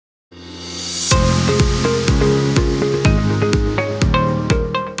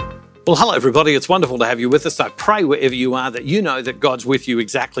Well, hello, everybody. It's wonderful to have you with us. I pray wherever you are that you know that God's with you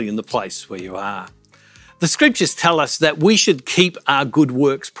exactly in the place where you are. The scriptures tell us that we should keep our good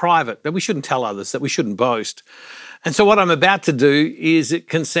works private, that we shouldn't tell others, that we shouldn't boast. And so what I'm about to do is, it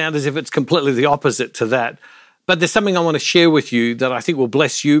can sound as if it's completely the opposite to that, but there's something I want to share with you that I think will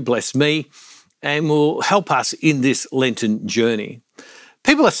bless you, bless me, and will help us in this Lenten journey.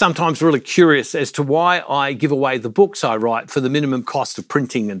 People are sometimes really curious as to why I give away the books I write for the minimum cost of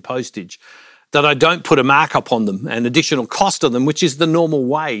printing and postage, that I don't put a markup on them, an additional cost on them, which is the normal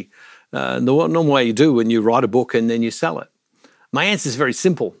way you do when you write a book and then you sell it. My answer is very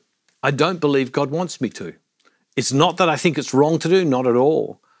simple. I don't believe God wants me to. It's not that I think it's wrong to do, not at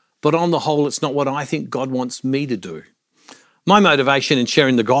all. But on the whole, it's not what I think God wants me to do. My motivation in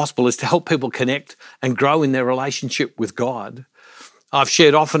sharing the gospel is to help people connect and grow in their relationship with God. I've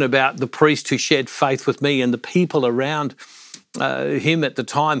shared often about the priest who shared faith with me and the people around him at the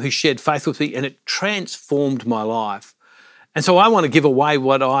time who shared faith with me, and it transformed my life. And so I want to give away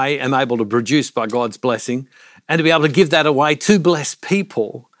what I am able to produce by God's blessing, and to be able to give that away to bless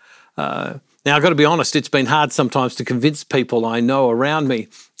people. Now, I've got to be honest, it's been hard sometimes to convince people I know around me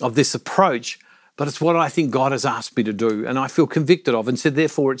of this approach, but it's what I think God has asked me to do, and I feel convicted of, and so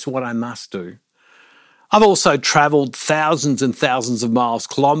therefore it's what I must do. I've also travelled thousands and thousands of miles,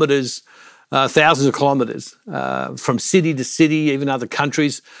 thousands of kilometres, from city to city, even other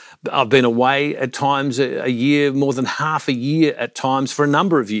countries. I've been away at times a year, more than half a year at times for a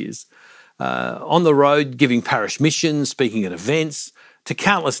number of years, on the road giving parish missions, speaking at events, to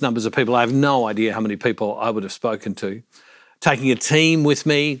countless numbers of people. I have no idea how many people I would have spoken to, taking a team with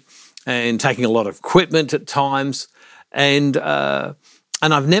me and taking a lot of equipment at times. And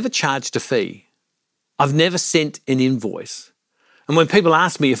I've never charged a fee. I've never sent an invoice. And when people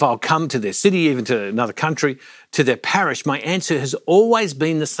ask me if I'll come to their city, even to another country, to their parish, my answer has always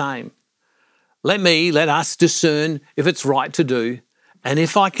been the same. Let us discern if it's right to do. And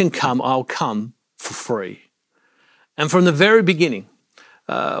if I can come, I'll come for free. And from the very beginning,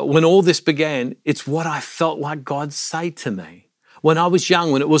 when all this began, it's what I felt like God say to me. When I was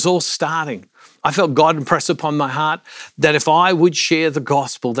young, when it was all starting, I felt God impress upon my heart that if I would share the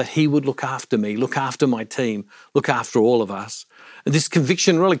gospel, that he would look after me, look after my team, look after all of us. And this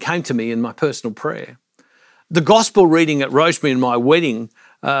conviction really came to me in my personal prayer. The gospel reading at Rosemary in my wedding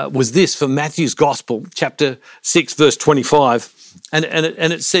was this, from Matthew's Gospel, chapter 6, verse 25. And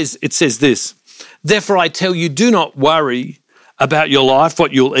it says this: "Therefore I tell you, do not worry about your life,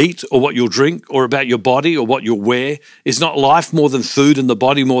 what you'll eat or what you'll drink, or about your body or what you'll wear. Is not life more than food and the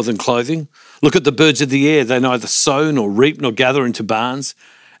body more than clothing? Look at the birds of the air. They neither sow nor reap nor gather into barns,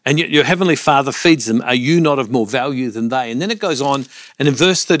 and yet your heavenly Father feeds them. Are you not of more value than they?" And then it goes on, and in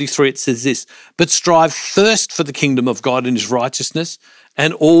verse 33 it says this: "But strive first for the kingdom of God and his righteousness,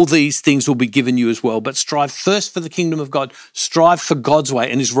 and all these things will be given you as well." But strive first for the kingdom of God. Strive for God's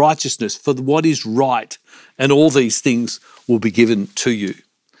way and his righteousness, for what is right, and all these things will be given to you.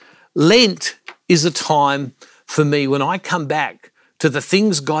 Lent is a time for me when I come back to the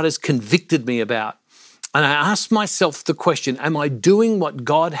things God has convicted me about, and I ask myself the question, am I doing what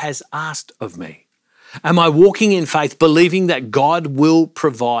God has asked of me? Am I walking in faith, believing that God will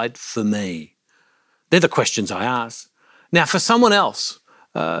provide for me? They're the questions I ask. Now, for someone else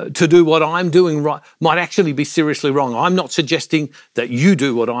to do what I'm doing right might actually be seriously wrong. I'm not suggesting that you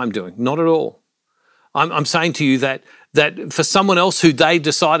do what I'm doing, not at all. I'm saying to you that for someone else who they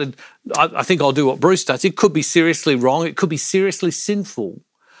decided, I think I'll do what Bruce does, it could be seriously wrong, it could be seriously sinful,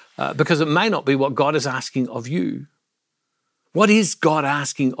 because it may not be what God is asking of you. What is God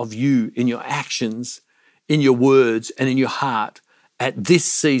asking of you in your actions, in your words, and in your heart at this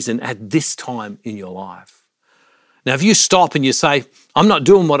season, at this time in your life? Now, if you stop and you say, I'm not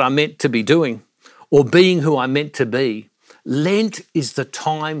doing what I'm meant to be doing, or being who I'm meant to be, Lent is the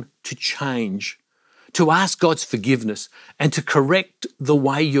time to change, to ask God's forgiveness and to correct the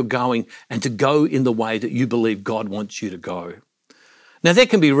way you're going and to go in the way that you believe God wants you to go. Now, there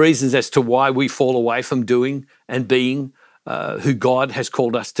can be reasons as to why we fall away from doing and being who God has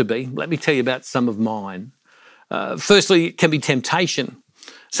called us to be. Let me tell you about some of mine. Firstly, it can be temptation.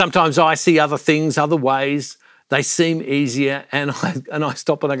 Sometimes I see other things, other ways, they seem easier, and I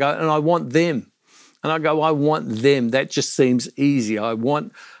stop and I go, and I want them. And I go, I want them. That just seems easy. I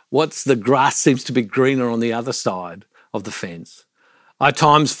want the grass seems to be greener on the other side of the fence. I at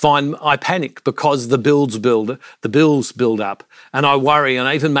times find I panic because the bills build up, and I worry, and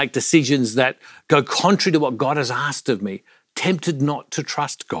I even make decisions that go contrary to what God has asked of me, tempted not to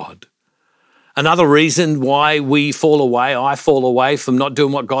trust God. Another reason why I fall away from not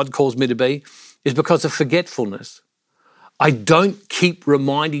doing what God calls me to be, is because of forgetfulness. I don't keep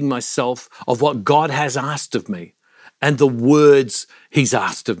reminding myself of what God has asked of me and the words he's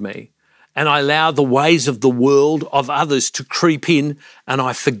asked of me. And I allow the ways of the world, of others, to creep in, and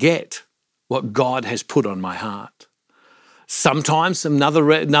I forget what God has put on my heart. Sometimes another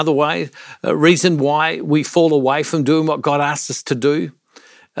reason why we fall away from doing what God asks us to do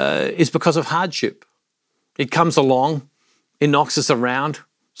is because of hardship. It comes along, it knocks us around.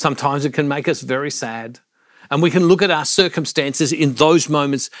 Sometimes it can make us very sad. And we can look at our circumstances in those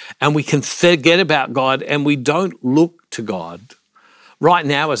moments and we can forget about God and we don't look to God. Right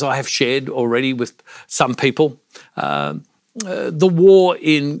now, as I have shared already with some people, the war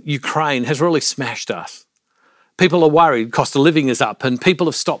in Ukraine has really smashed us. People are worried, cost of living is up, and people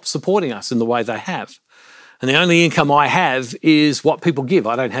have stopped supporting us in the way they have. And the only income I have is what people give.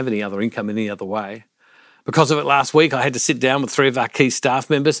 I don't have any other income in any other way. Because of it last week, I had to sit down with 3 of our key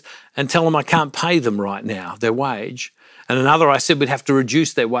staff members and tell them I can't pay them right now, their wage. And another, I said we'd have to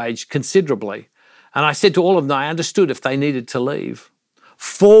reduce their wage considerably. And I said to all of them, I understood if they needed to leave.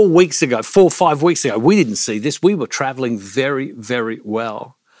 4 or 5 weeks ago, we didn't see this. We were traveling very, very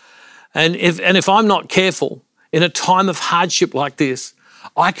well. And if I'm not careful, in a time of hardship like this,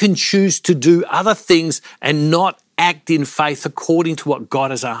 I can choose to do other things and not act in faith according to what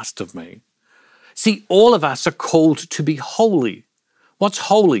God has asked of me. See, all of us are called to be holy. What's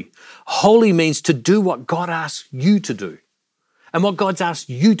holy? Holy means to do what God asks you to do. And what God's asked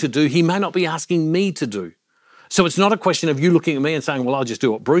you to do, he may not be asking me to do. So it's not a question of you looking at me and saying, well, I'll just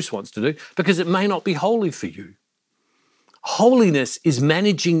do what Bruce wants to do, because it may not be holy for you. Holiness is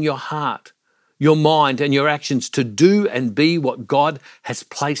managing your heart, your mind, and your actions to do and be what God has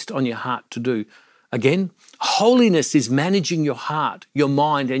placed on your heart to do. Again, holiness is managing your heart, your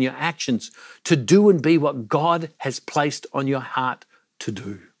mind, and your actions to do and be what God has placed on your heart to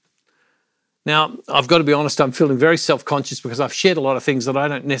do. Now, I've got to be honest, I'm feeling very self-conscious because I've shared a lot of things that I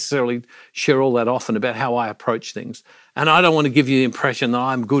don't necessarily share all that often about how I approach things. And I don't want to give you the impression that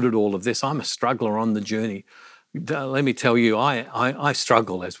I'm good at all of this. I'm a struggler on the journey. Let me tell you, I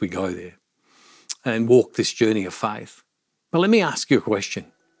struggle as we go there and walk this journey of faith. But let me ask you a question.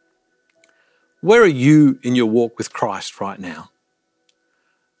 Where are you in your walk with Christ right now?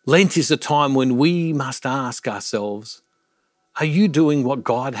 Lent is a time when we must ask ourselves, are you doing what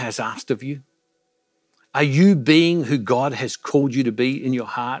God has asked of you? Are you being who God has called you to be in your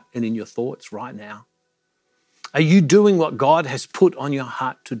heart and in your thoughts right now? Are you doing what God has put on your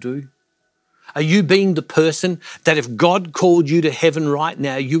heart to do? Are you being the person that if God called you to heaven right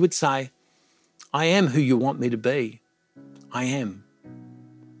now, you would say, I am who you want me to be. I am.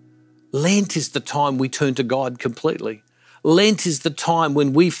 Lent is the time we turn to God completely. Lent is the time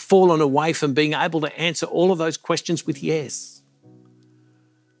when we've fallen away from being able to answer all of those questions with yes.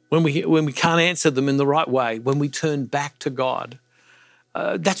 When we can't answer them in the right way, when we turn back to God.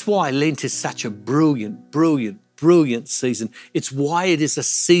 That's why Lent is such a brilliant, brilliant, brilliant season. It's why it is a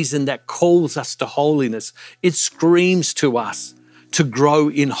season that calls us to holiness. It screams to us to grow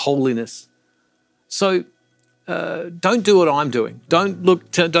in holiness. So don't do what I'm doing.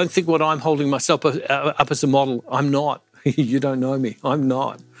 Don't think what I'm holding myself up as a model. I'm not. You don't know me. I'm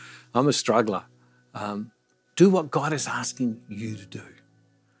not. I'm a struggler. Do what God is asking you to do.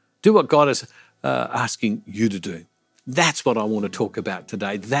 Do what God is asking you to do. That's what I want to talk about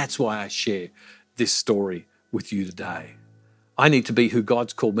today. That's why I share this story with you today. I need to be who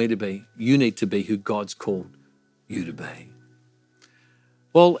God's called me to be. You need to be who God's called you to be.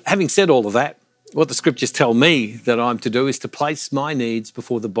 Well, having said all of that, what the scriptures tell me that I'm to do is to place my needs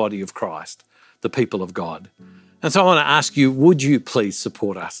before the body of Christ, the people of God. And so I want to ask you, would you please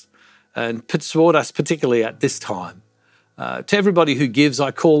support us? And support us particularly at this time. To everybody who gives, I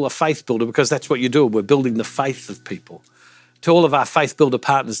call a faith builder because that's what you do. We're building the faith of people. To all of our faith builder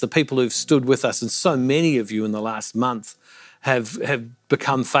partners, the people who've stood with us, and so many of you in the last month have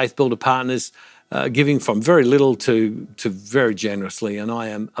become faith builder partners, giving from very little to very generously. And I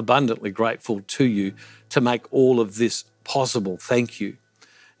am abundantly grateful to you to make all of this possible. Thank you.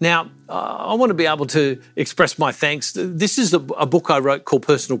 Now, I want to be able to express my thanks. This is a book I wrote called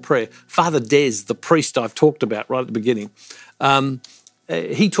Personal Prayer. Father Des, the priest I've talked about right at the beginning,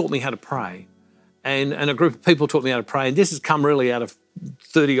 he taught me how to pray. And a group of people taught me how to pray. And this has come really out of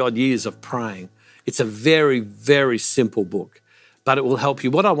 30-odd years of praying. It's a very, very simple book, but it will help you.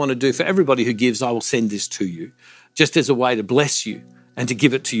 What I want to do for everybody who gives, I will send this to you, just as a way to bless you and to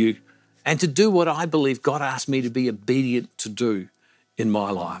give it to you and to do what I believe God asked me to be obedient to do in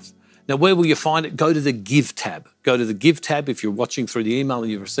my life. Now, where will you find it? Go to the Give tab. Go to the Give tab if you're watching through the email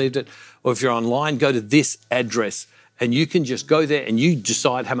and you've received it, or if you're online, go to this address and you can just go there and you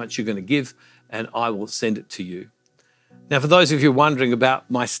decide how much you're going to give and I will send it to you. Now, for those of you wondering about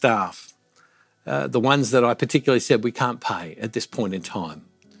my staff, the ones that I particularly said we can't pay at this point in time,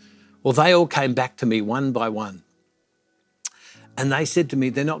 well, they all came back to me one by one. And they said to me,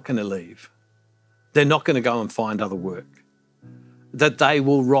 they're not going to leave. They're not going to go and find other work. That they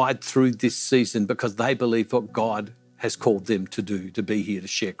will ride through this season because they believe what God has called them to do, to be here to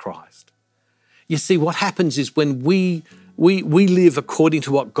share Christ. You see, what happens is when we live according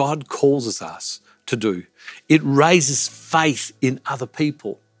to what God calls us to do, it raises faith in other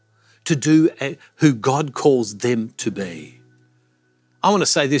people to do who God calls them to be. I want to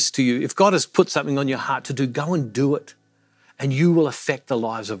say this to you. If God has put something on your heart to do, go and do it, and you will affect the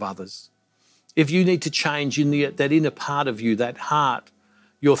lives of others. If you need to change in that inner part of you, that heart,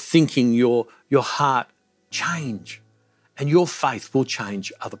 your thinking, your heart, change, and your faith will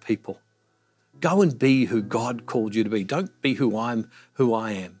change other people. Go and be who God called you to be. Don't be who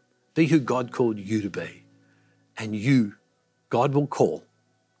I am. Be who God called you to be. And you, God will call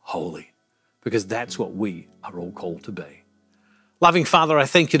holy, because that's what we are all called to be. Loving Father, I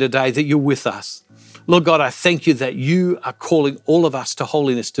thank you today that you're with us. Lord God, I thank you that you are calling all of us to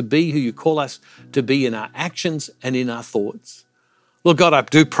holiness, to be who you call us to be in our actions and in our thoughts. Lord God, I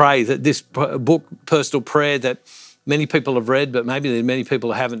do pray that this book, Personal Prayer, that many people have read, but maybe many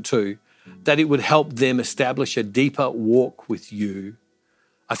people haven't too, that it would help them establish a deeper walk with you.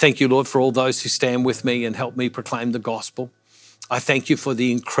 I thank you, Lord, for all those who stand with me and help me proclaim the gospel. I thank you for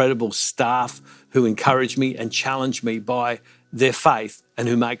the incredible staff who encourage me and challenge me by their faith and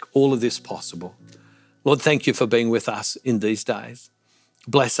who make all of this possible. Lord, thank you for being with us in these days.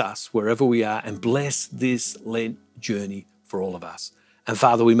 Bless us wherever we are and bless this Lent journey for all of us. And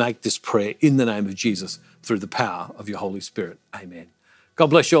Father, we make this prayer in the name of Jesus through the power of your Holy Spirit. Amen. God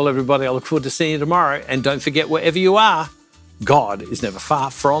bless you all, everybody. I look forward to seeing you tomorrow. And don't forget, wherever you are, God is never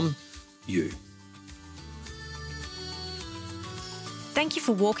far from you. Thank you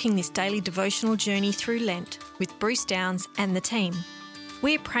for walking this daily devotional journey through Lent with Bruce Downs and the team.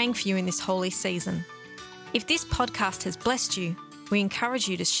 We're praying for you in this holy season. If this podcast has blessed you, we encourage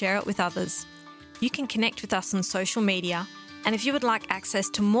you to share it with others. You can connect with us on social media, and if you would like access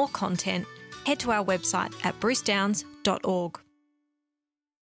to more content, head to our website at brucedowns.org.